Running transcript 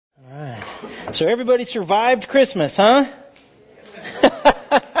So everybody survived Christmas, huh?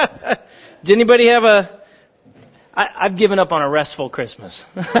 Did anybody have I've given up on a restful Christmas.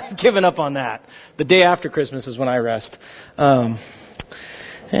 I've given up on that. The day after Christmas is when I rest.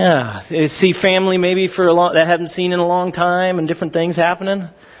 See family maybe that I haven't seen in a long time and different things happening.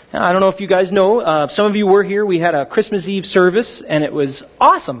 I don't know if you guys know. Some of you were here. We had a Christmas Eve service, and it was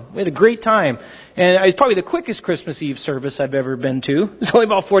awesome. We had a great time. And it was probably the quickest Christmas Eve service I've ever been to. It was only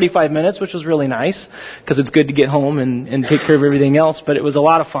about 45 minutes, which was really nice, because it's good to get home and take care of everything else. But it was a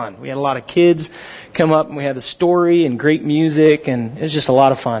lot of fun. We had a lot of kids come up, and we had a story and great music, and it was just a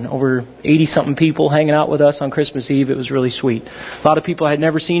lot of fun. Over 80-something people hanging out with us on Christmas Eve. It was really sweet. A lot of people I had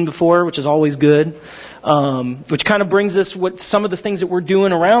never seen before, which is always good. Which kind of brings us some of the things that we're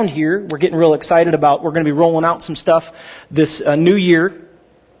doing around here. We're getting real excited about. We're going to be rolling out some stuff this new year.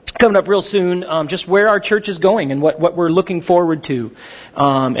 Coming up real soon, just where our church is going and what we're looking forward to.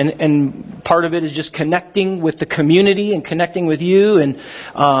 And part of it is just connecting with the community and connecting with you and,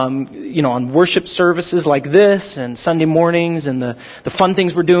 on worship services like this and Sunday mornings and the fun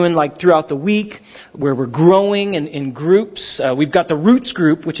things we're doing like throughout the week where we're growing in groups. We've got the Roots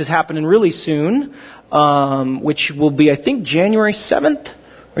group, which is happening really soon, which will be, I think, January 7th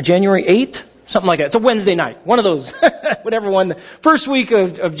or January 8th. Something like that. It's a Wednesday night. One of those. Whatever one. The first week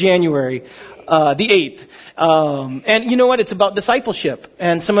of January. The 8th. And you know what? It's about discipleship.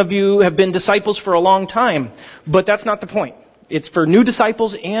 And some of you have been disciples for a long time. But that's not the point. It's for new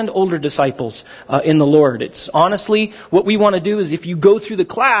disciples and older disciples in the Lord. It's honestly, what we want to do is if you go through the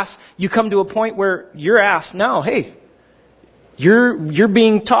class, you come to a point where you're asked now, hey, you're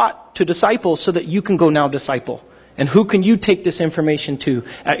being taught to disciple so that you can go now disciple. And who can you take this information to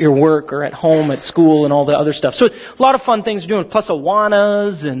at your work or at home, at school, and all the other stuff. So a lot of fun things we're doing, plus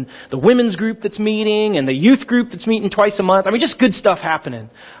Awanas and the women's group that's meeting and the youth group that's meeting twice a month. I mean, just good stuff happening.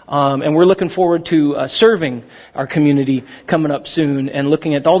 And we're looking forward to serving our community coming up soon and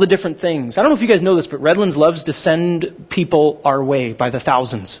looking at all the different things. I don't know if you guys know this, but Redlands loves to send people our way by the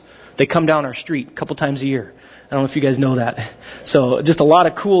thousands. They come down our street a couple times a year. I don't know if you guys know that. So just a lot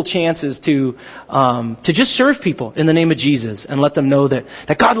of cool chances to just serve people in the name of Jesus and let them know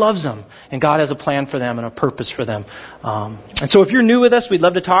that God loves them and God has a plan for them and a purpose for them. And so if you're new with us, we'd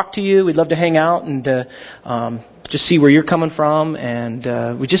love to talk to you. We'd love to hang out and just see where you're coming from. And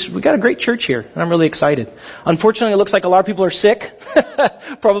we got a great church here, and I'm really excited. Unfortunately, it looks like a lot of people are sick.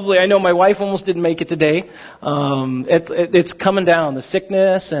 Probably, I know my wife almost didn't make it today. It's coming down, the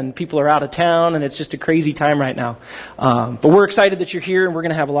sickness, and people are out of town, and it's just a crazy time right now. But we're excited that you're here, and we're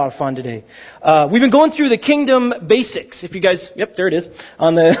going to have a lot of fun today. We've been going through the kingdom basics. If you guys, yep, there it is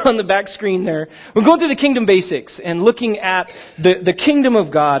on the back screen there. We're going through the kingdom basics and looking at the kingdom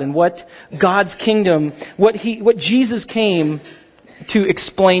of God and what God's kingdom, what Jesus came to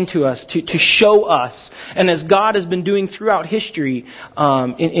explain to us, to show us, and as God has been doing throughout history,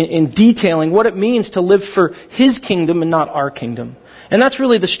 in detailing what it means to live for His kingdom and not our kingdom. And that's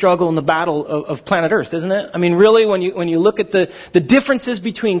really the struggle and the battle of planet Earth, isn't it? I mean, really, when you look at the differences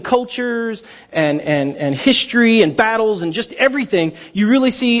between cultures and history and battles and just everything, you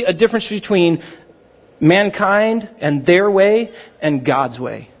really see a difference between mankind and their way and God's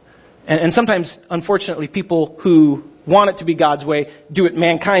way. And sometimes, unfortunately, people who want it to be God's way do it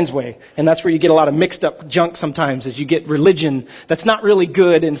mankind's way. And that's where you get a lot of mixed up junk sometimes, as you get religion that's not really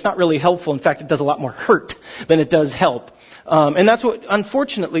good and it's not really helpful. In fact, it does a lot more hurt than it does help. And that's what,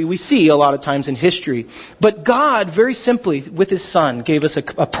 unfortunately, we see a lot of times in history. But God, very simply, with His Son, gave us a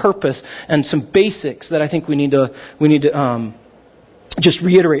purpose and some basics that I think we need to just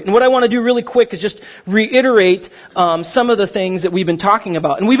reiterate. And what I want to do really quick is just reiterate some of the things that we've been talking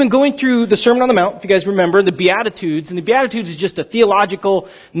about. And we've been going through the Sermon on the Mount, if you guys remember, the Beatitudes. And the Beatitudes is just a theological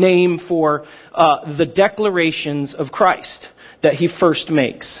name for the declarations of Christ that He first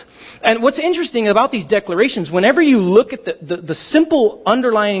makes. And what's interesting about these declarations, whenever you look at the simple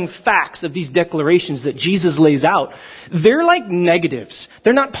underlying facts of these declarations that Jesus lays out, they're like negatives.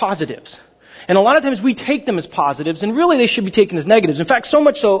 They're not positives. And a lot of times we take them as positives, and really they should be taken as negatives. In fact, so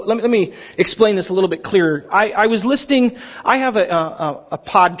much so, let me explain this a little bit clearer. I was listening, I have a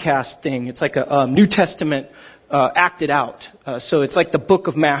podcast thing. It's like a New Testament acted out. So it's like the book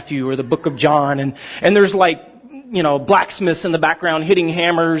of Matthew or the book of John, and there's like, blacksmiths in the background hitting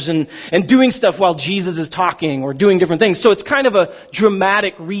hammers and doing stuff while Jesus is talking or doing different things. So it's kind of a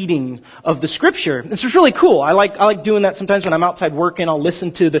dramatic reading of the Scripture. This is really cool. I like doing that sometimes when I'm outside working. I'll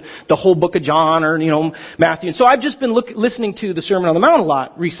listen to the whole book of John or, Matthew. And so I've just been listening to the Sermon on the Mount a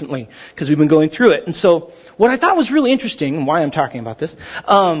lot recently because we've been going through it. And so what I thought was really interesting, and why I'm talking about this,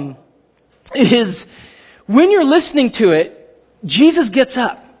 is when you're listening to it, Jesus gets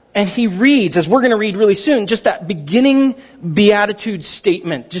up and he reads, as we're going to read really soon, just that beginning beatitude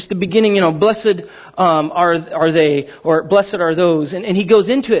statement. Just the beginning, blessed are they, or blessed are those. And he goes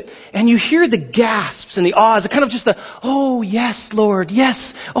into it, and you hear the gasps and the ahs, kind of just the, oh, yes, Lord,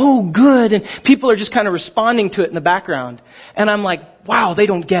 yes, oh, good. And people are just kind of responding to it in the background. And I'm like, wow, they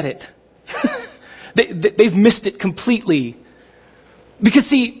don't get it. They've missed it completely. Because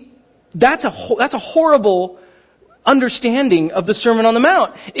see, that's a horrible understanding of the Sermon on the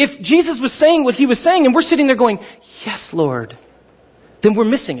Mount. If Jesus was saying what he was saying and we're sitting there going, yes, Lord, then we're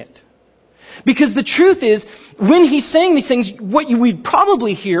missing it. Because the truth is, when he's saying these things, what we'd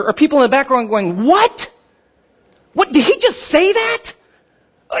probably hear are people in the background going, what? What, did he just say that?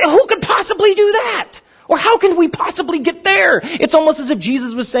 Who could possibly do that? Or how can we possibly get there? It's almost as if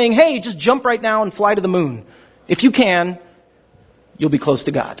Jesus was saying, hey, just jump right now and fly to the moon. If you can, you'll be close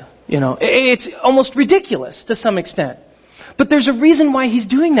to God. It's almost ridiculous to some extent. But there's a reason why he's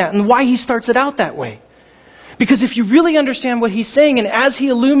doing that and why he starts it out that way. Because if you really understand what he's saying, and as he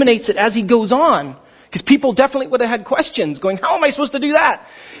illuminates it, as he goes on, because people definitely would have had questions going, how am I supposed to do that?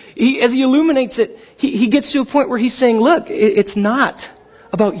 As he illuminates it, he gets to a point where he's saying, look, it's not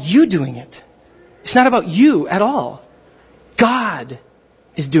about you doing it. It's not about you at all. God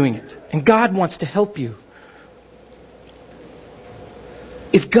is doing it. And God wants to help you.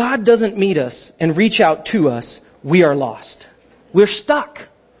 If God doesn't meet us and reach out to us, we are lost. We're stuck.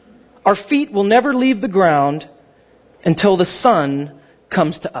 Our feet will never leave the ground until the Son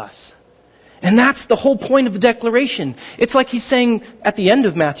comes to us. And that's the whole point of the declaration. It's like he's saying at the end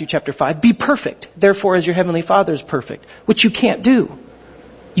of Matthew chapter 5, be perfect, therefore as your heavenly Father is perfect, which you can't do.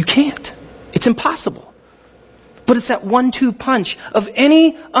 You can't. It's impossible. But it's that 1-2 punch of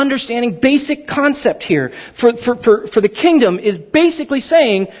any understanding basic concept here for the kingdom is basically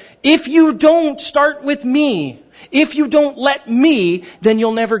saying, if you don't start with me, if you don't let me, then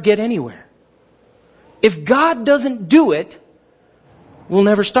you'll never get anywhere. If God doesn't do it, we'll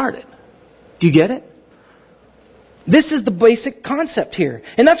never start it. Do you get it? This is the basic concept here.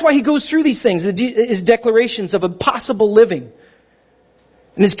 And that's why he goes through these things, his declarations of impossible living.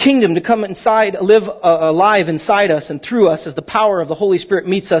 And his kingdom to come inside, live alive inside us and through us as the power of the Holy Spirit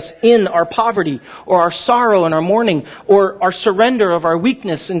meets us in our poverty or our sorrow and our mourning or our surrender of our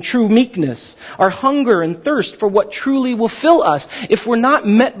weakness and true meekness, our hunger and thirst for what truly will fill us. If we're not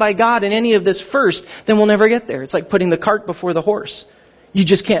met by God in any of this first, then we'll never get there. It's like putting the cart before the horse. You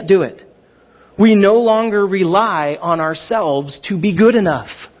just can't do it. We no longer rely on ourselves to be good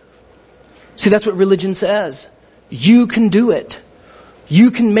enough. See, that's what religion says. You can do it.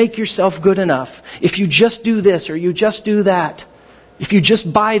 You can make yourself good enough. If you just do this or you just do that. If you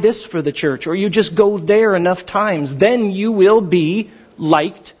just buy this for the church or you just go there enough times, then you will be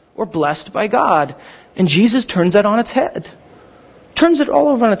liked or blessed by God. And Jesus turns that on its head. Turns it all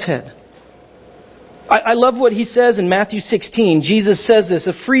over on its head. I love what he says in Matthew 16. Jesus says this,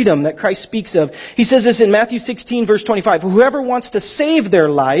 a freedom that Christ speaks of. He says this in Matthew 16, verse 25. Whoever wants to save their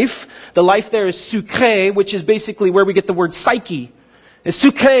life, the life there is suke, which is basically where we get the word psyche.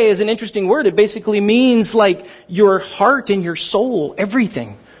 Suke is an interesting word. It basically means like your heart and your soul,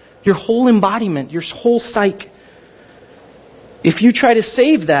 everything. Your whole embodiment, your whole psyche. If you try to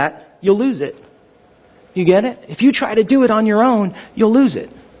save that, you'll lose it. You get it? If you try to do it on your own, you'll lose it.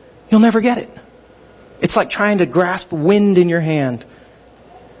 You'll never get it. It's like trying to grasp wind in your hand.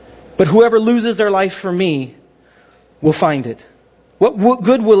 But whoever loses their life for me will find it. What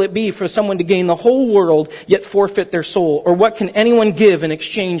good will it be for someone to gain the whole world yet forfeit their soul? Or what can anyone give in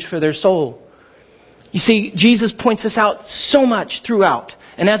exchange for their soul? You see, Jesus points this out so much throughout.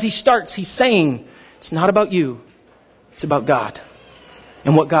 And as he starts, he's saying, it's not about you. It's about God.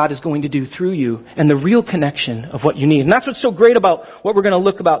 And what God is going to do through you. And the real connection of what you need. And that's what's so great about what we're going to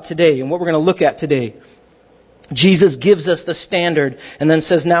look about today. And what we're going to look at today. Jesus gives us the standard and then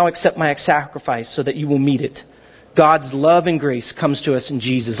says, now accept my sacrifice so that you will meet it. God's love and grace comes to us in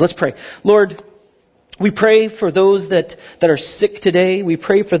Jesus. Let's pray. Lord, we pray for those that are sick today. We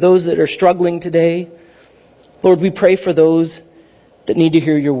pray for those that are struggling today. Lord, we pray for those that need to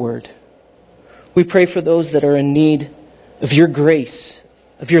hear your word. We pray for those that are in need of your grace,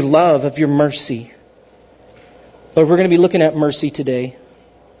 of your love, of your mercy. Lord, we're going to be looking at mercy today.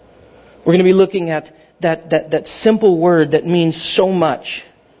 We're going to be looking at that simple word that means so much.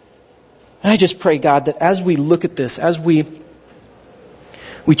 And I just pray, God, that as we look at this, as we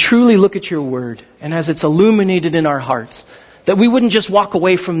truly look at your word, and as it's illuminated in our hearts, that we wouldn't just walk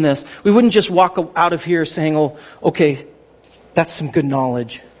away from this. We wouldn't just walk out of here saying, oh, okay, that's some good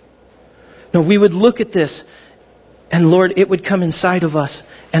knowledge. No, we would look at this, and Lord, it would come inside of us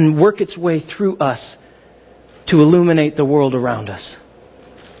and work its way through us to illuminate the world around us.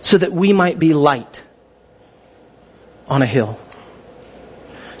 so that we might be light on a hill,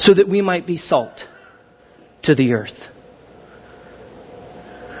 so that we might be salt to the earth.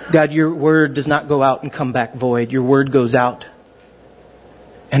 God, your word does not go out and come back void. Your word goes out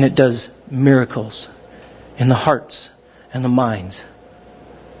and it does miracles in the hearts and the minds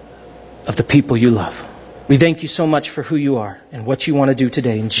of the people you love. We thank you so much for who you are and what you want to do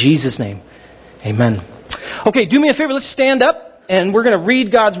today. In Jesus' name, amen. Okay, do me a favor. Let's stand up and we're going to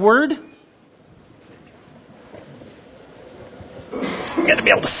read God's word. You got to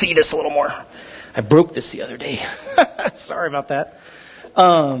be able to see this a little more. I broke this the other day. Sorry about that.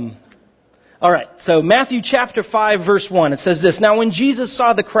 All right. So Matthew chapter 5 verse 1, it says this. Now when Jesus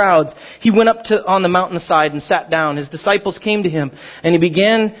saw the crowds, he went up on the mountainside and sat down. His disciples came to him and he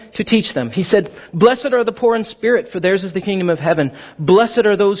began to teach them. He said, "Blessed are the poor in spirit, for theirs is the kingdom of heaven. Blessed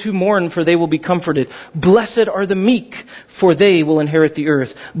are those who mourn, for they will be comforted. Blessed are the meek, for they will inherit the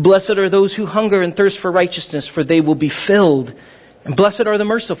earth. Blessed are those who hunger and thirst for righteousness, for they will be filled. And blessed are the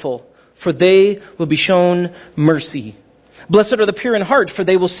merciful, for they will be shown mercy. Blessed are the pure in heart, for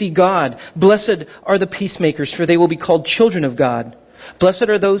they will see God. Blessed are the peacemakers, for they will be called children of God. Blessed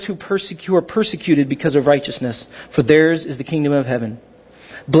are those who are persecuted because of righteousness, for theirs is the kingdom of heaven.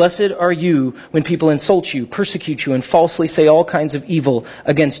 Blessed are you when people insult you, persecute you, and falsely say all kinds of evil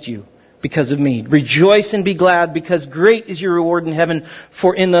against you because of me. Rejoice and be glad, because great is your reward in heaven,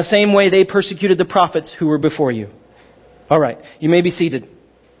 for in the same way they persecuted the prophets who were before you." All right, you may be seated.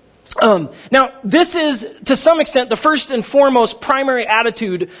 Now, this is, to some extent, the first and foremost primary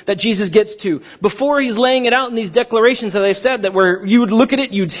attitude that Jesus gets to. Before he's laying it out in these declarations that I've said, that where you would look at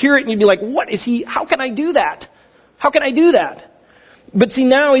it, you'd hear it, and you'd be like, what is he, how can I do that? How can I do that? But see,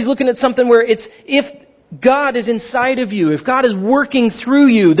 now he's looking at something where it's, if God is inside of you, if God is working through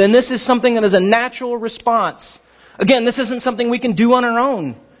you, then this is something that is a natural response. Again, this isn't something we can do on our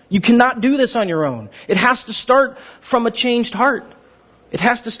own. You cannot do this on your own. It has to start from a changed heart. It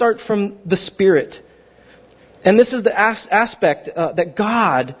has to start from the Spirit. And this is the aspect that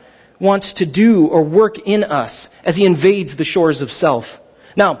God wants to do or work in us as he invades the shores of self.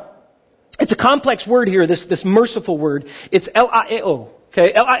 Now, it's a complex word here, this merciful word. It's L-I-A-O.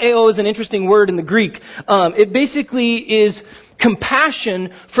 Okay, L-I-A-O is an interesting word in the Greek. It basically is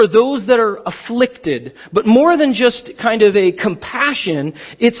compassion for those that are afflicted. But more than just kind of a compassion,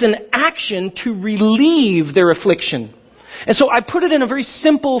 it's an action to relieve their affliction. And so I put it in a very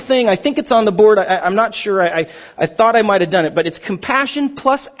simple thing. I think it's on the board. I'm not sure. I thought I might have done it. But it's compassion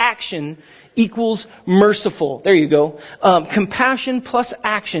plus action equals merciful. There you go. Compassion plus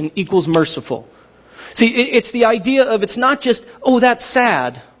action equals merciful. See, it's the idea of, it's not just, oh, that's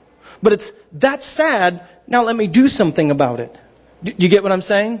sad. But it's, that's sad, now let me do something about it. Do you get what I'm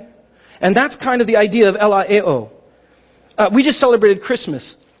saying? And that's kind of the idea of L-I-A-O. We just celebrated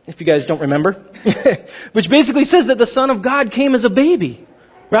Christmas, if you guys don't remember, which basically says that the Son of God came as a baby,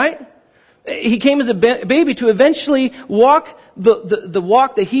 right? He came as a baby to eventually walk the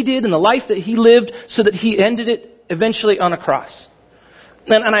walk that he did and the life that he lived, so that he ended it eventually on a cross.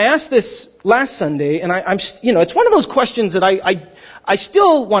 And I asked this last Sunday, and I'm it's one of those questions that I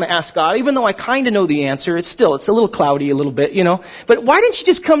still want to ask God, even though I kind of know the answer. It's a little cloudy a little bit, But why didn't you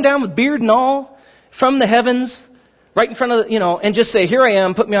just come down with beard and all from the heavens, right in front of, and just say, here I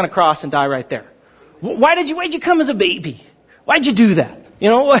am, put me on a cross and die right there? Why'd you come as a baby? Why'd you do that?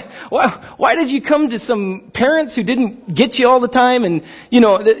 Why did you come to some parents who didn't get you all the time? And,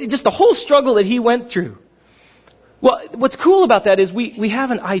 just the whole struggle that he went through. Well, what's cool about that is we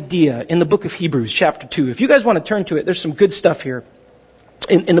have an idea in the book of Hebrews, chapter 2. If you guys want to turn to it, there's some good stuff here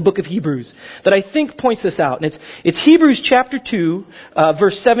in the book of Hebrews that I think points this out. And it's Hebrews chapter 2,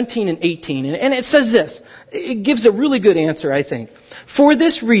 verse 17 and 18. And it says this. It gives a really good answer, I think. For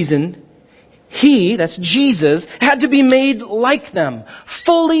this reason, he, that's Jesus, had to be made like them,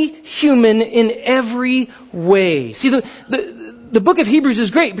 fully human in every way. See, the book of Hebrews is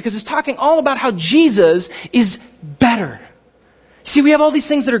great because it's talking all about how Jesus is better. See, we have all these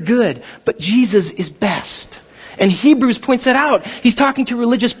things that are good, but Jesus is best. And Hebrews points that out. He's talking to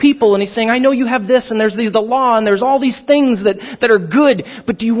religious people and he's saying, I know you have this and there's the law and there's all these things that are good,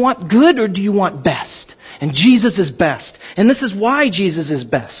 but do you want good or do you want best? And Jesus is best. And this is why Jesus is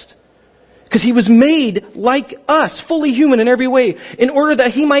best. Because he was made like us, fully human in every way, in order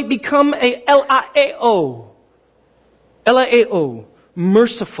that he might become a L-I-A-O,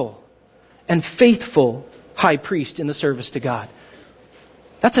 merciful and faithful high priest in the service to God.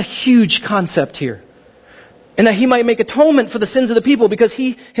 That's a huge concept here. And that he might make atonement for the sins of the people, because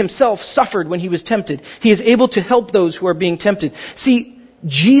he himself suffered when he was tempted. He is able to help those who are being tempted. See,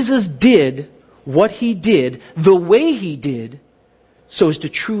 Jesus did what he did, the way he did, so as to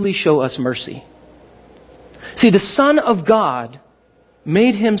truly show us mercy. See, the Son of God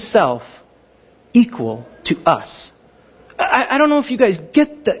made himself equal to us. I don't know if you guys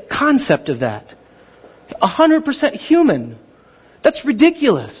get the concept of that. 100% human. That's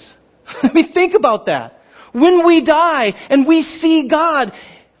ridiculous. I mean, think about that. When we die and we see God,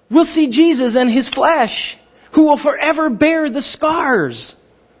 we'll see Jesus and his flesh, who will forever bear the scars,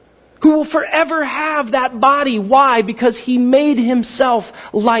 who will forever have that body. Why? Because he made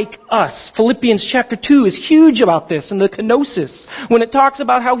himself like us. Philippians chapter 2 is huge about this in the kenosis, when it talks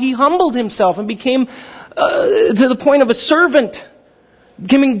about how he humbled himself and became to the point of a servant,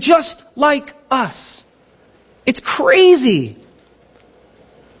 becoming just like us. It's crazy.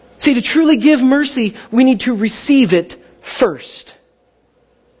 See, to truly give mercy, we need to receive it first.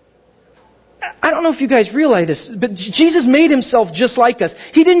 I don't know if you guys realize this, but Jesus made himself just like us.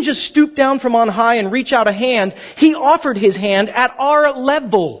 He didn't just stoop down from on high and reach out a hand. He offered his hand at our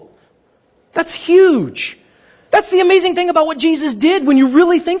level. That's huge. That's the amazing thing about what Jesus did when you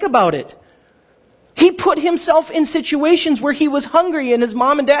really think about it. He put himself in situations where he was hungry and his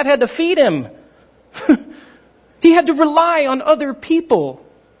mom and dad had to feed him. He had to rely on other people.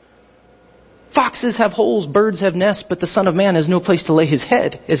 Foxes have holes, birds have nests, but the Son of Man has no place to lay his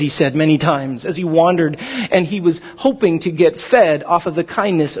head, as he said many times, as he wandered and he was hoping to get fed off of the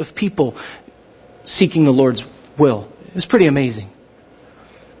kindness of people seeking the Lord's will. It was pretty amazing.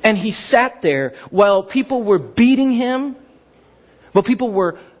 And he sat there while people were beating him, while people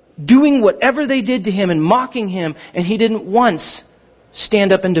were doing whatever they did to him and mocking him, and he didn't once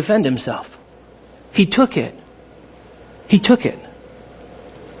stand up and defend himself. He took it. He took it.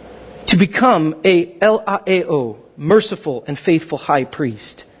 To become a L-I-A-O, merciful and faithful high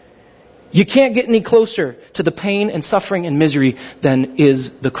priest. You can't get any closer to the pain and suffering and misery than is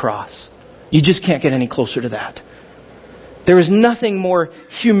the cross. You just can't get any closer to that. There is nothing more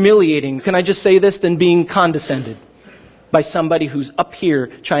humiliating, can I just say this, than being condescended by somebody who's up here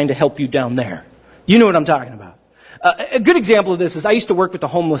trying to help you down there. You know what I'm talking about. A good example of this is I used to work with the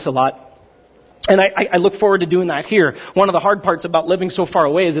homeless a lot. And I look forward to doing that here. One of the hard parts about living so far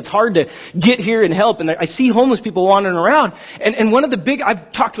away is it's hard to get here and help. And I see homeless people wandering around. And one of the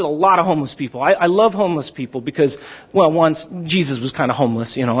I've talked with a lot of homeless people. I love homeless people because, well, once Jesus was kind of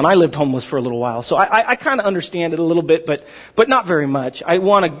homeless, and I lived homeless for a little while. So I kind of understand it a little bit, but not very much. I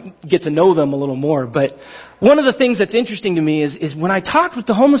want to get to know them a little more. But one of the things that's interesting to me is when I talked with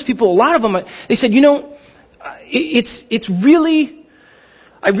the homeless people, a lot of them, they said, it's really...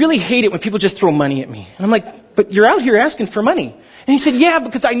 I really hate it when people just throw money at me. And I'm like, but you're out here asking for money. And he said, yeah,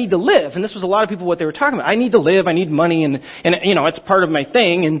 because I need to live. And this was a lot of people what they were talking about. I need to live. I need money. And it's part of my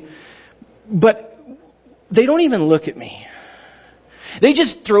thing. But they don't even look at me. They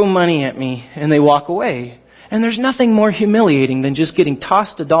just throw money at me and they walk away. And there's nothing more humiliating than just getting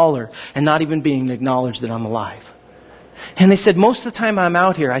tossed $1 and not even being acknowledged that I'm alive. And they said, most of the time I'm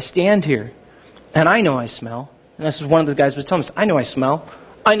out here, I stand here and I know I smell. And this is one of the guys was telling us, I know I smell.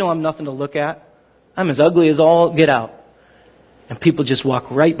 I know I'm nothing to look at. I'm as ugly as all get out. And people just walk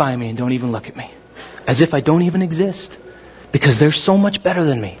right by me and don't even look at me. As if I don't even exist. Because they're so much better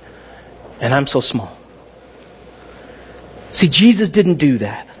than me. And I'm so small. See, Jesus didn't do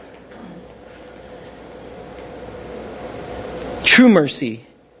that. True mercy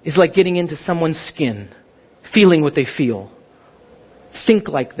is like getting into someone's skin. Feeling what they feel. Think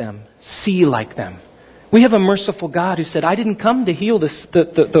like them. See like them. We have a merciful God who said, I didn't come to heal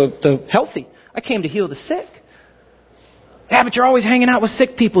the healthy. I came to heal the sick. Yeah, but you're always hanging out with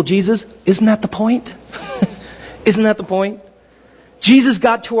sick people, Jesus. Isn't that the point? Isn't that the point? Jesus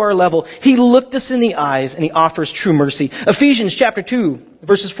got to our level. He looked us in the eyes and he offers true mercy. Ephesians chapter 2,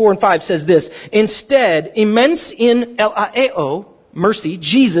 verses 4 and 5 says this. Instead, immense in L-I-A-O, mercy,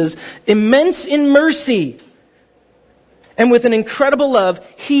 Jesus, immense in mercy. And with an incredible love,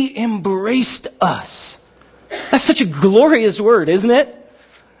 he embraced us. That's such a glorious word, isn't it?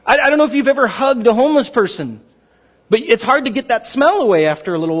 I don't know if you've ever hugged a homeless person, but it's hard to get that smell away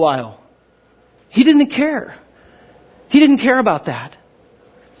after a little while. He didn't care. He didn't care about that.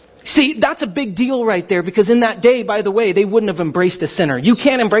 See, that's a big deal right there, because in that day, by the way, they wouldn't have embraced a sinner. You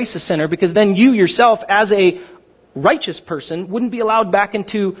can't embrace a sinner because then you yourself, as a righteous person, wouldn't be allowed back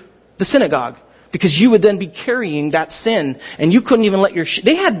into the synagogue. Because you would then be carrying that sin. And you couldn't even let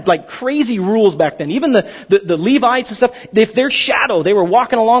they had like crazy rules back then. Even the Levites and stuff, if their shadow, they were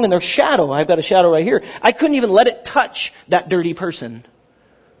walking along and their shadow, I've got a shadow right here. I couldn't even let it touch that dirty person.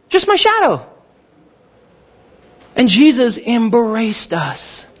 Just my shadow. And Jesus embraced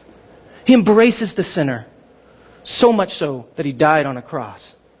us. He embraces the sinner. So much so that he died on a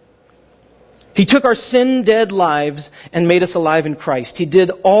cross. He took our sin-dead lives and made us alive in Christ. He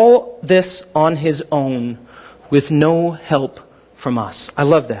did all this on His own with no help from us. I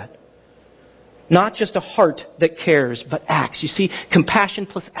love that. Not just a heart that cares, but acts. You see, compassion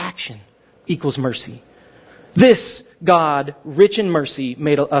plus action equals mercy. This God, rich in mercy,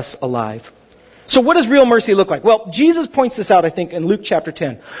 made us alive. So what does real mercy look like? Well, Jesus points this out, I think, in Luke chapter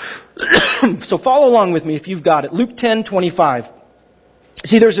 10. So follow along with me if you've got it. Luke 10:25.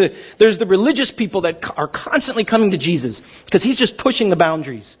 See, there's the religious people that are constantly coming to Jesus because He's just pushing the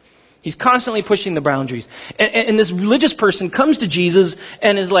boundaries. He's constantly pushing the boundaries. And this religious person comes to Jesus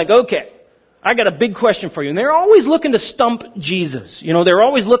and is like, okay, I got a big question for you. And they're always looking to stump Jesus. You know, they're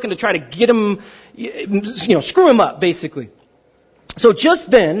always looking to try to get him, screw him up, basically. So just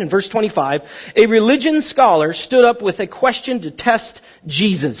then, in verse 25, a religion scholar stood up with a question to test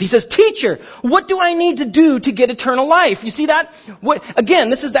Jesus. He says, "Teacher, what do I need to do to get eternal life?" You see that? Again,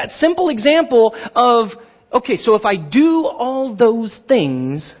 this is that simple example of, okay, so if I do all those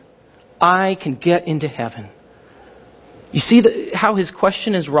things, I can get into heaven. You see how his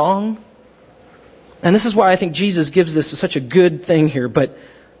question is wrong? And this is why I think Jesus gives this such a good thing here. But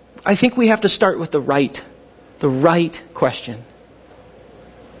I think we have to start with the right question.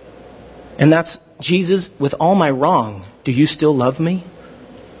 And that's, Jesus, with all my wrong, do you still love me?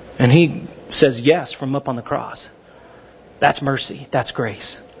 And He says yes from up on the cross. That's mercy. That's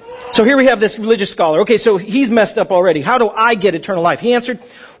grace. So here we have this religious scholar. Okay, so he's messed up already. How do I get eternal life? He answered,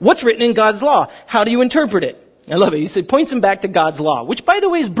 what's written in God's law? How do you interpret it? I love it. He said, points him back to God's law, which, by the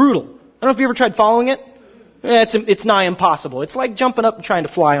way, is brutal. I don't know if you ever tried following it. It's nigh impossible. It's like jumping up and trying to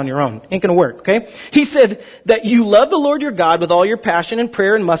fly on your own. Ain't going to work, okay? He said that you love the Lord your God with all your passion and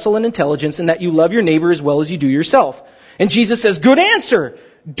prayer and muscle and intelligence, and that you love your neighbor as well as you do yourself. And Jesus says, good answer.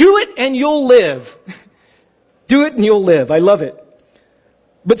 Do it and you'll live. Do it and you'll live. I love it.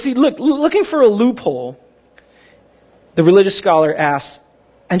 But see, looking for a loophole, the religious scholar asks,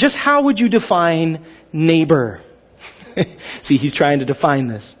 and just how would you define neighbor? See, he's trying to define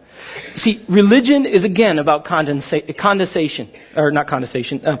this. See, religion is again about condescension. I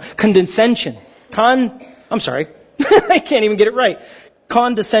can't even get it right.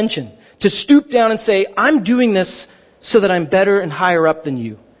 Condescension. To stoop down and say, I'm doing this so that I'm better and higher up than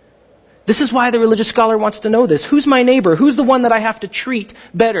you. This is why the religious scholar wants to know this. Who's my neighbor? Who's the one that I have to treat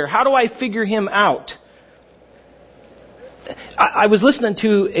better? How do I figure him out? I was listening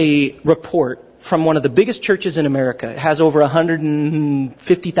to a report from one of the biggest churches in America. It has over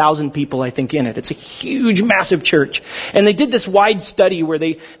 150,000 people, I think, in it. It's a huge, massive church. And they did this wide study where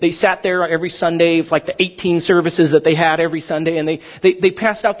they sat there every Sunday, like the 18 services that they had every Sunday, and they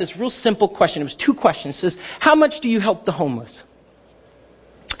passed out this real simple question. It was 2 questions. It says, how much do you help the homeless?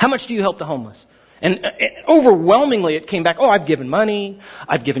 How much do you help the homeless? And overwhelmingly it came back, I've given money,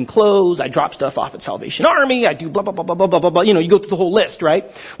 I've given clothes, I drop stuff off at Salvation Army, I do blah, blah, blah, blah, blah, blah, blah. You go through the whole list, right?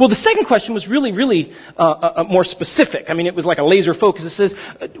 Well, the second question was really, really more specific. I mean, it was like a laser focus. It says,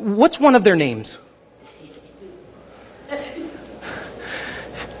 what's one of their names?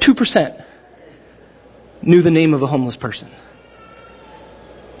 2% knew the name of a homeless person.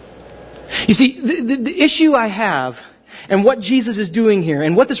 You see, the issue I have, and what Jesus is doing here,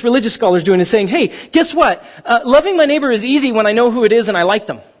 and what this religious scholar is doing, is saying, hey, guess what? Loving my neighbor is easy when I know who it is and I like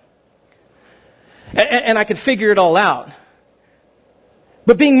them. And I can figure it all out.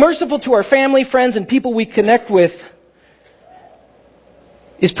 But being merciful to our family, friends, and people we connect with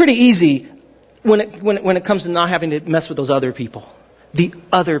is pretty easy when it comes to not having to mess with those other people. The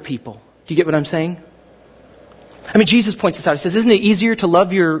other people. Do you get what I'm saying? I mean, Jesus points this out. He says, isn't it easier to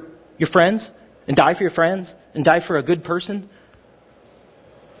love your friends? And die for your friends? And die for a good person?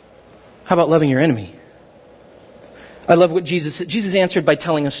 How about loving your enemy? I love what Jesus said. Jesus answered by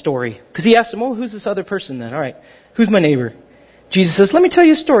telling a story. Because he asked him, who's this other person then? All right, who's my neighbor? Jesus says, let me tell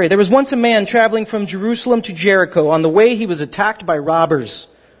you a story. There was once a man traveling from Jerusalem to Jericho. On the way, he was attacked by robbers.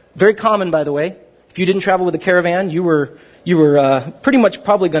 Very common, by the way. If you didn't travel with a caravan, you were pretty much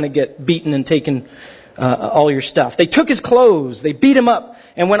probably going to get beaten and taken all your stuff. They took his clothes, they beat him up,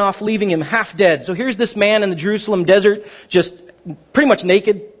 and went off leaving him half dead. So here's this man in the Jerusalem desert, just pretty much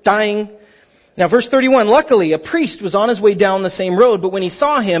naked, dying. Now verse 31, luckily a priest was on his way down the same road, but when he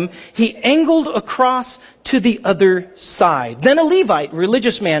saw him, he angled across to the other side. Then a Levite,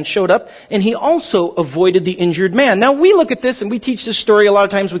 religious man, showed up, and he also avoided the injured man. Now we look at this, and we teach this story a lot of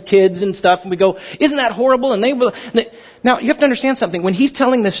times with kids and stuff, and we go, isn't that horrible? And now you have to understand something. When he's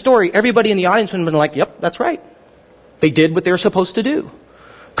telling this story, everybody in the audience would have been like, yep, that's right. They did what they were supposed to do.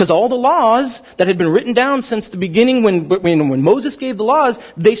 Because all the laws that had been written down since the beginning when Moses gave the laws,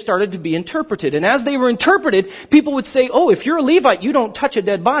 they started to be interpreted. And as they were interpreted, people would say, oh, if you're a Levite, you don't touch a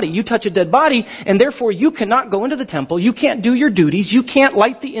dead body. You touch a dead body, and therefore you cannot go into the temple. You can't do your duties. You can't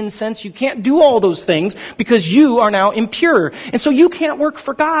light the incense. You can't do all those things because you are now impure. And so you can't work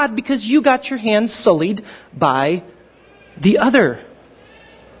for God because you got your hands sullied by the other.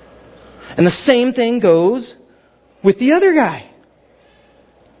 And the same thing goes with the other guy.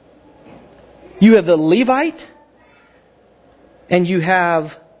 You have the Levite and you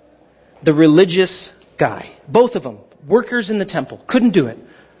have the religious guy. Both of them, workers in the temple. Couldn't do it.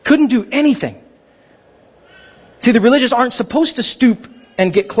 Couldn't do anything. See, the religious aren't supposed to stoop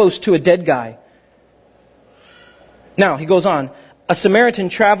and get close to a dead guy. Now, he goes on. A Samaritan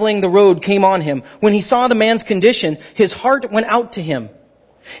traveling the road came on him. When he saw the man's condition, his heart went out to him.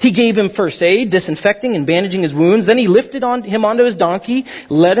 He gave him first aid, disinfecting and bandaging his wounds. Then he lifted him onto his donkey,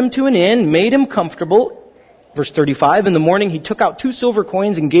 led him to an inn, made him comfortable. Verse 35, in the morning he took out 2 silver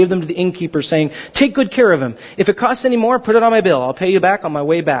coins and gave them to the innkeeper, saying, take good care of him. If it costs any more, put it on my bill. I'll pay you back on my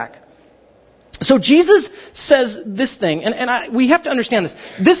way back. So Jesus says this thing, and we have to understand this.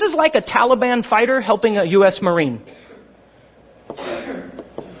 This is like a Taliban fighter helping a U.S. Marine.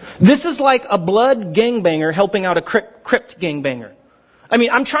 This is like a blood gangbanger helping out a crypt gangbanger. I mean,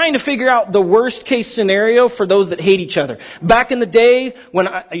 I'm trying to figure out the worst case scenario for those that hate each other. Back in the day when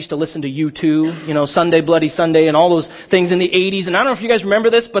I used to listen to U2, Sunday Bloody Sunday and all those things in the 80s. And I don't know if you guys remember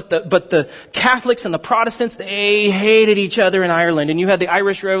this, but the Catholics and the Protestants, they hated each other in Ireland. And you had the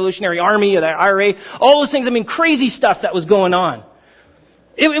Irish Revolutionary Army or the IRA, all those things. I mean, crazy stuff that was going on.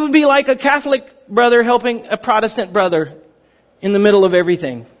 It would be like a Catholic brother helping a Protestant brother in the middle of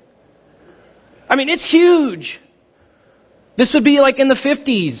everything. I mean, it's huge. This would be like in the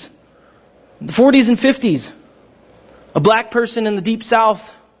 50s, the 40s and 50s. A black person in the Deep South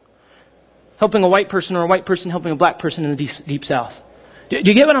helping a white person, or a white person helping a black person in the Deep South. Do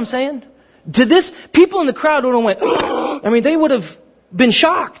you get what I'm saying? To this, people in the crowd would have went, I mean, they would have been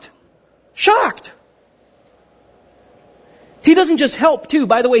shocked. Shocked. He doesn't just help too.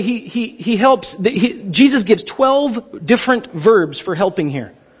 By the way, he helps. Jesus gives 12 different verbs for helping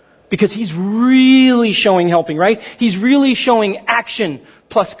here. Because he's really showing helping, right? He's really showing action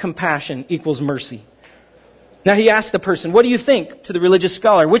plus compassion equals mercy. Now he asked the person, what do you think, to the religious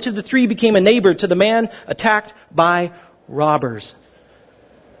scholar? Which of the 3 became a neighbor to the man attacked by robbers?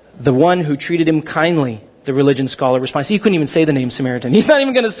 The one who treated him kindly, the religion scholar responds. He couldn't even say the name Samaritan. He's not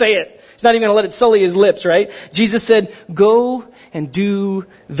even going to say it. He's not even going to let it sully his lips, right? Jesus said, go and do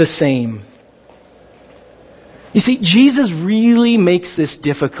the same. You see, Jesus really makes this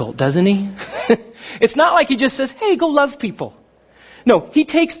difficult, doesn't he? It's not like he just says, hey, go love people. No, he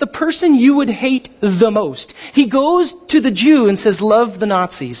takes the person you would hate the most. He goes to the Jew and says, love the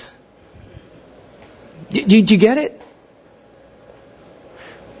Nazis. Do you get it?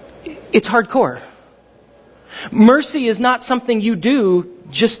 It's hardcore. Mercy is not something you do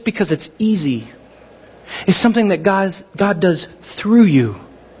just because it's easy. It's something that God does through you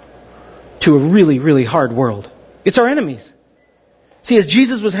to a really, really hard world. It's our enemies. See, as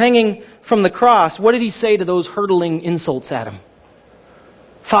Jesus was hanging from the cross, what did he say to those hurtling insults at him?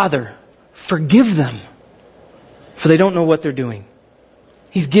 Father, forgive them, for they don't know what they're doing.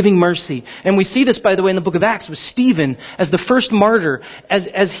 He's giving mercy. And we see this, by the way, in the book of Acts with Stephen as the first martyr,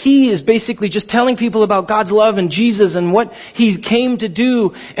 as he is basically just telling people about God's love and Jesus and what he came to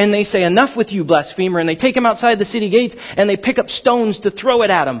do. And they say, enough with you, blasphemer. And they take him outside the city gates and they pick up stones to throw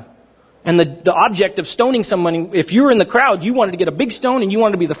it at him. And the object of stoning someone, if you were in the crowd, you wanted to get a big stone and you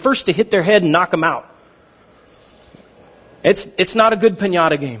wanted to be the first to hit their head and knock them out. It's not a good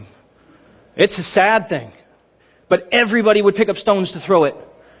piñata game. It's a sad thing. But everybody would pick up stones to throw it.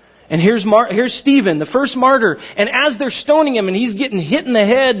 And here's Stephen, the first martyr. And as they're stoning him and he's getting hit in the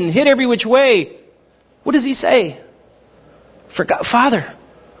head and hit every which way, what does he say? Father,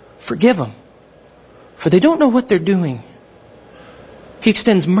 forgive them, for they don't know what they're doing. He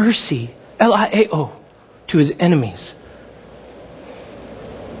extends mercy, L-I-A-O, to his enemies.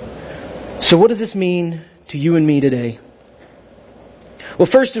 So what does this mean to you and me today? Well,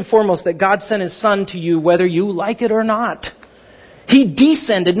 first and foremost, that God sent his Son to you whether you like it or not. He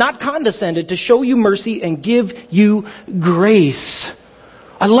descended, not condescended, to show you mercy and give you grace.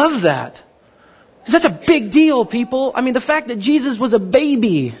 I love that. That's a big deal, people. I mean, the fact that Jesus was a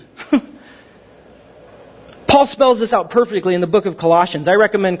baby. Paul spells this out perfectly in the book of Colossians. I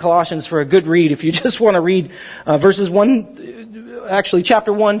recommend Colossians for a good read if you just want to read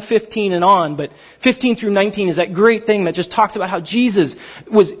chapter 1, 15 and on. But 15 through 19 is that great thing that just talks about how Jesus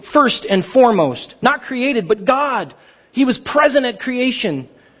was first and foremost, not created, but God. He was present at creation.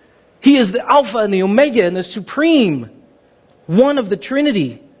 He is the Alpha and the Omega and the Supreme One of the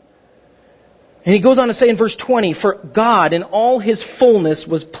Trinity. And he goes on to say in verse 20, for God in all His fullness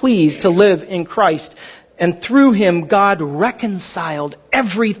was pleased to live in Christ, and through Him God reconciled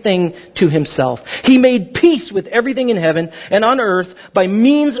everything to Himself. He made peace with everything in heaven and on earth by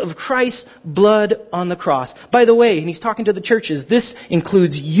means of Christ's blood on the cross. By the way, and he's talking to the churches, this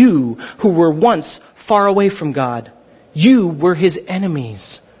includes you who were once far away from God. You were His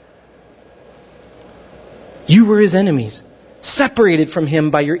enemies. You were His enemies, separated from Him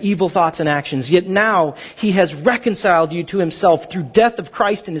by your evil thoughts and actions. Yet now He has reconciled you to Himself through death of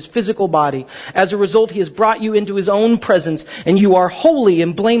Christ in His physical body. As a result, He has brought you into His own presence, and you are holy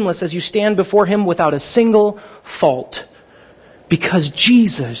and blameless as you stand before Him without a single fault. Because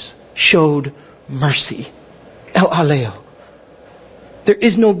Jesus showed mercy. El Aleo. There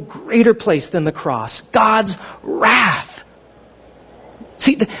is no greater place than the cross. God's wrath.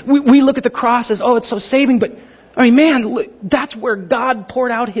 See, we look at the cross as, oh, it's so saving, but I mean, man, look, that's where God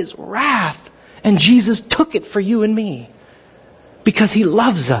poured out His wrath. And Jesus took it for you and me. Because He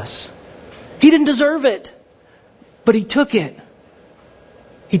loves us. He didn't deserve it. But He took it.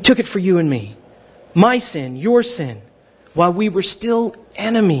 He took it for you and me. My sin, your sin. While we were still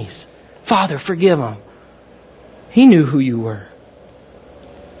enemies. Father, forgive them. He knew who you were.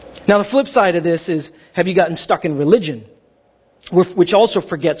 Now the flip side of this is, have you gotten stuck in religion? Which also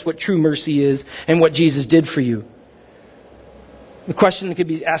forgets what true mercy is and what Jesus did for you. The question could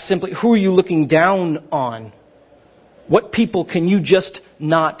be asked simply, who are you looking down on? What people can you just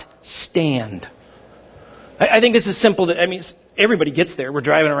not stand? I think this is simple. Everybody gets there. We're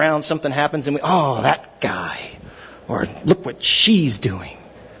driving around, something happens, and oh, that guy. Or look what she's doing.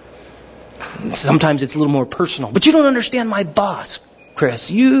 Sometimes it's a little more personal. But you don't understand my boss,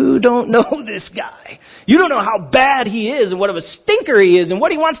 Chris. You don't know this guy. You don't know how bad he is and what of a stinker he is and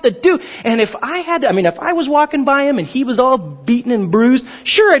what he wants to do. And if I was walking by him and he was all beaten and bruised,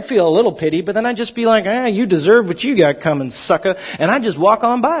 sure, I'd feel a little pity, but then I'd just be like, you deserve what you got coming, sucker. And I'd just walk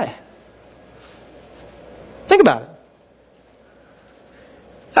on by. Think about it.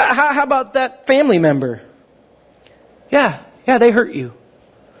 How about that family member? Yeah, they hurt you.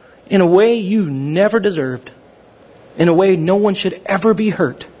 In a way you never deserved. In a way no one should ever be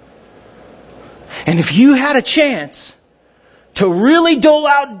hurt. And if you had a chance to really dole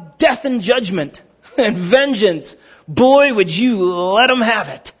out death and judgment and vengeance, boy, would you let them have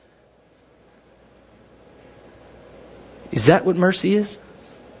it. Is that what mercy is?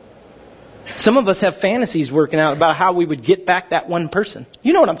 Some of us have fantasies working out about how we would get back that one person.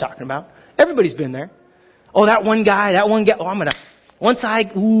 You know what I'm talking about. Everybody's been there. Oh, that one guy.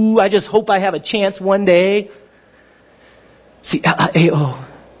 Oh, I just hope I have a chance one day. See, L-I-A-O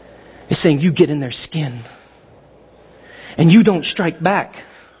is saying you get in their skin. And you don't strike back.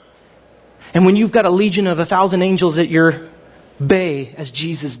 And when you've got a legion of 1,000 angels at your bay, as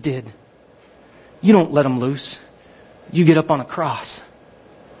Jesus did, you don't let them loose. You get up on a cross.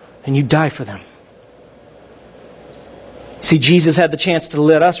 And you die for them. See, Jesus had the chance to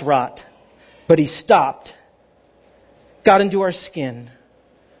let us rot. But He stopped, got into our skin,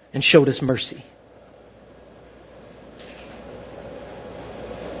 and showed us mercy.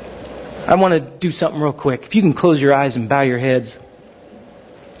 I want to do something real quick. If you can close your eyes and bow your heads.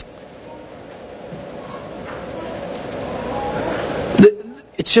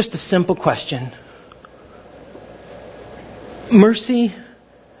 It's just a simple question. Mercy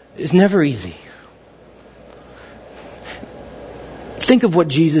is never easy. Think of what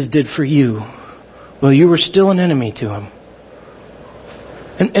Jesus did for you while you were still an enemy to Him.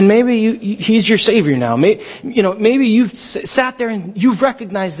 And maybe He's your Savior now. Maybe you've sat there and you've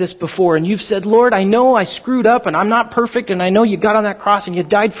recognized this before and you've said, Lord, I know I screwed up and I'm not perfect and I know you got on that cross and you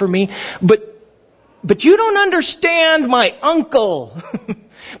died for me, but you don't understand my uncle.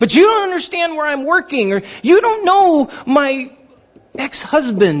 But you don't understand where I'm working, or you don't know my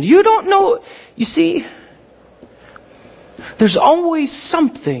ex-husband. You don't know. You see, there's always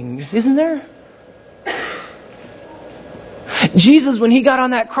something, isn't there? Jesus, when He got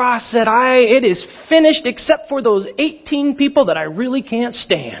on that cross, said, it is finished except for those 18 people that I really can't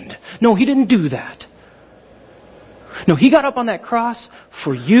stand. No, He didn't do that. No, He got up on that cross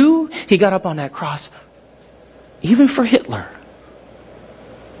for you. He got up on that cross even for Hitler.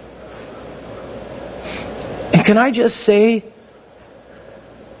 And can I just say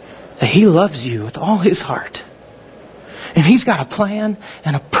that He loves you with all His heart. And He's got a plan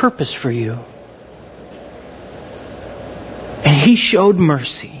and a purpose for you. And He showed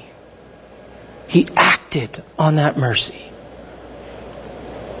mercy. He acted on that mercy.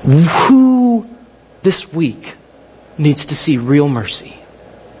 Who this week needs to see real mercy?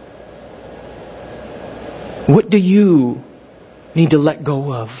 What do you need to let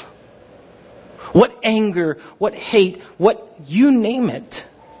go of? What anger, what hate, what you name it.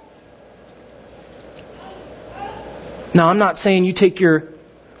 Now, I'm not saying you take your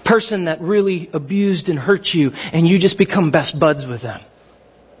person that really abused and hurt you and you just become best buds with them.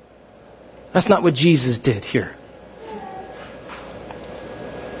 That's not what Jesus did here.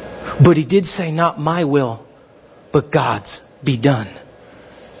 But He did say, not my will, but God's be done.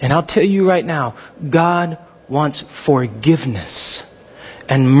 And I'll tell you right now, God wants forgiveness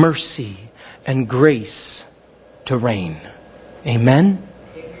and mercy and grace to reign. Amen?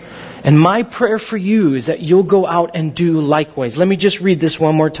 And my prayer for you is that you'll go out and do likewise. Let me just read this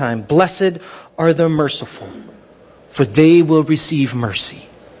one more time. Blessed are the merciful, for they will receive mercy.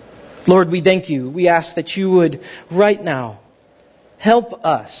 Lord, we thank you. We ask that you would right now help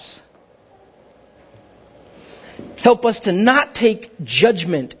us. Help us to not take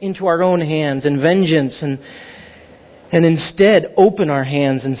judgment into our own hands and vengeance and instead open our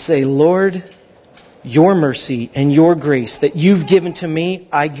hands and say, Lord, your mercy and your grace that you've given to me,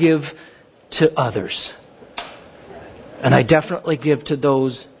 I give to others. And I definitely give to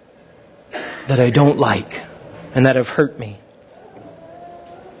those that I don't like and that have hurt me.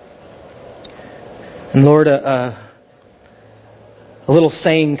 And Lord, a little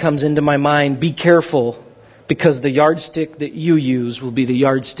saying comes into my mind, be careful, because the yardstick that you use will be the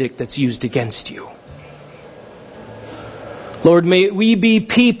yardstick that's used against you. Lord, may we be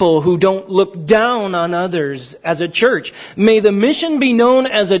people who don't look down on others as a church. May the mission be known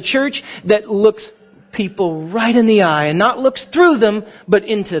as a church that looks people right in the eye and not looks through them, but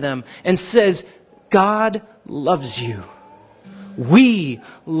into them and says, God loves you. We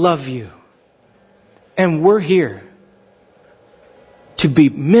love you. And we're here to be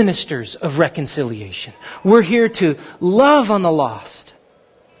ministers of reconciliation. We're here to love on the lost.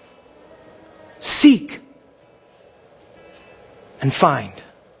 Seek and find.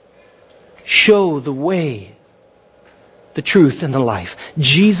 Show the way, the truth, and the life.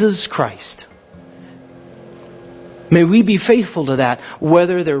 Jesus Christ. May we be faithful to that,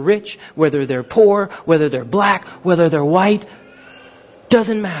 whether they're rich, whether they're poor, whether they're black, whether they're white.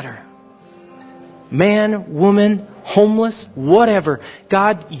 Doesn't matter. Man, woman, homeless, whatever.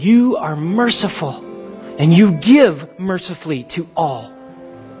 God, you are merciful. And you give mercifully to all.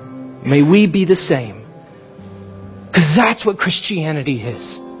 May we be the same. Because that's what Christianity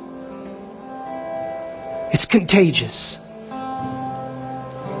is. It's contagious.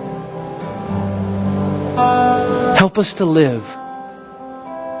 Help us to live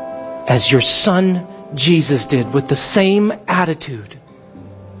as your Son Jesus did, with the same attitude.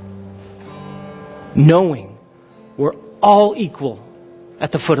 Knowing we're all equal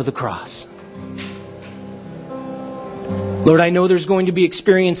at the foot of the cross. Lord, I know there's going to be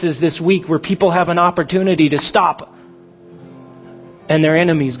experiences this week where people have an opportunity to stop and their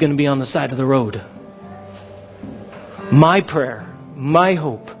enemy is going to be on the side of the road. My prayer, my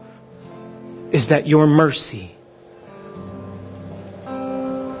hope is that your mercy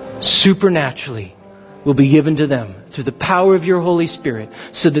supernaturally will be given to them through the power of your Holy Spirit,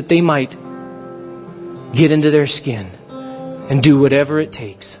 so that they might get into their skin and do whatever it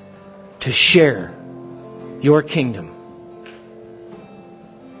takes to share your kingdom.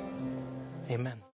 Amen.